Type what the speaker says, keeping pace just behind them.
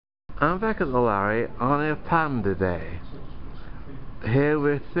I'm back at the Lowry on a PANDA day, here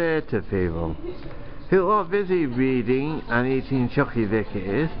with theatre people who are busy reading and eating chocky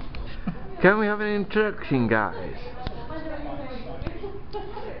vickies. Can we have an introduction, guys?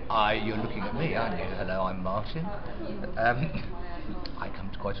 You're looking at me, aren't you? Hello, I'm Martin. I come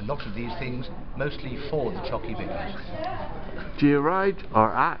to quite a lot of these things, mostly for the chocky vickies. Do you write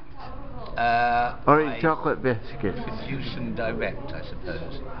or act? Or eat chocolate biscuits? Produce and direct, I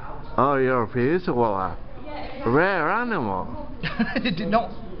suppose. Oh, you're a producer, well, a rare animal.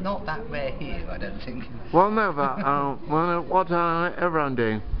 Not that rare here, I don't think. Well, no, but what everyone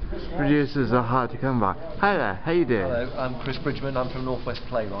doing? Producers are hard to come by. Hi there, how you doing? Hello, I'm Chris Bridgman, I'm from Northwest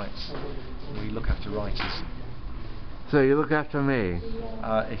Playwrights. We look after writers. So you look after me?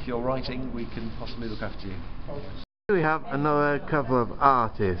 If you're writing, we can possibly look after you. We have another couple of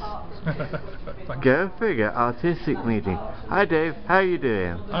artists. Go figure, artistic meeting. Hi Dave, how are you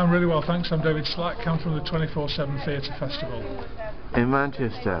doing? I'm really well, thanks. I'm David Slack, come from the 24/7 Theatre Festival. In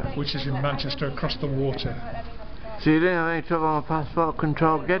Manchester? Which is in Manchester, across the water. So you didn't have any trouble on passport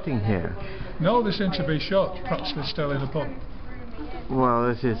control getting here? No, they seem to be shut. Perhaps they're still in a pub. Well,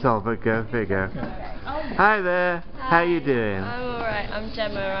 this is all, but go figure. Yeah. Hi there, how you doing? I'm alright, I'm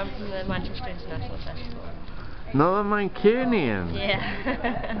Gemma, I'm from the Manchester International Festival. Northern Mancunian?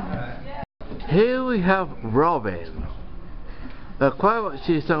 Yeah. Here we have Robin. Quite what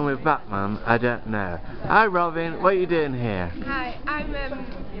she's done with Batman, I don't know. Hi Robin, what are you doing here? Hi, I'm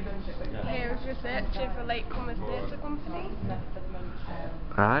here as researcher for Latecomers Theatre Company.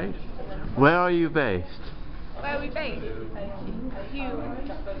 Right. Where are you based? Where are we based?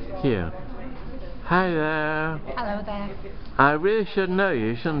 Here. Hi there. Hello there. I really should know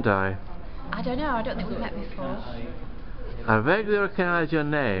you, shouldn't I? I don't know, I don't think we've met before. I vaguely recognise your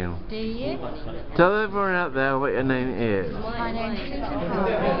name. Do you? Tell everyone out there what your name is. My name's Susan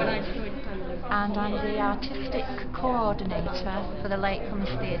Lowry, and I'm the artistic coordinator for the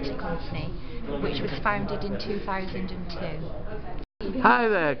Latecomers Theatre Company, which was founded in 2002. Hi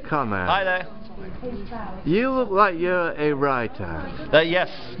there, Connor. Hi there. You look like you're a writer. Yes,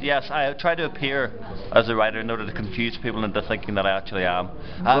 I try to appear as a writer in order to confuse people into thinking that I actually am.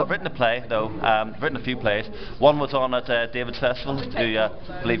 I've written a play, though. I've written a few plays. One was on at David's Festival, who I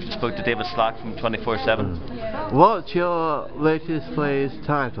believe you spoke to David Slack from 24/7. What's your latest play's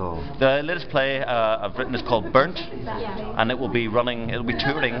title? The latest play I've written is called Burnt, and it will be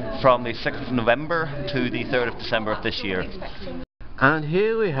touring from the 6th of November to the 3rd of December of this year. And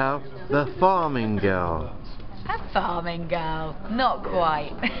here we have the farming girl. A farming girl? Not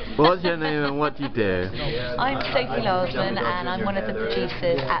quite. What's your name and what do you do? I'm Sophie Lawsman and I'm one of the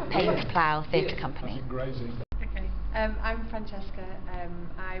producers at Payne's Plough Theatre Company. Okay. I'm Francesca.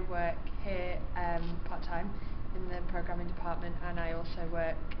 I work here part-time in the programming department, and I also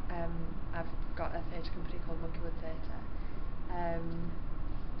work, I've got a theatre company called Monkeywood Theatre.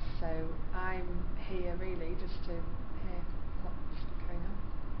 So I'm here really just to hear what's going on.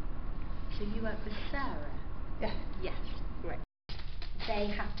 So you work with Sarah? Yeah. Yes. Right. They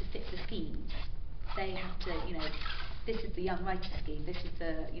have to fit the schemes. They have to, this is the Young Writer Scheme, this is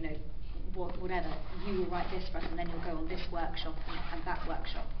the, whatever. You will write this for us and then you'll go on this workshop and that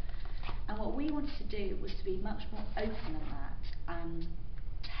workshop. And what we wanted to do was to be much more open than that and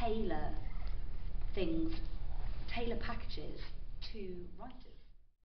tailor packages to writers.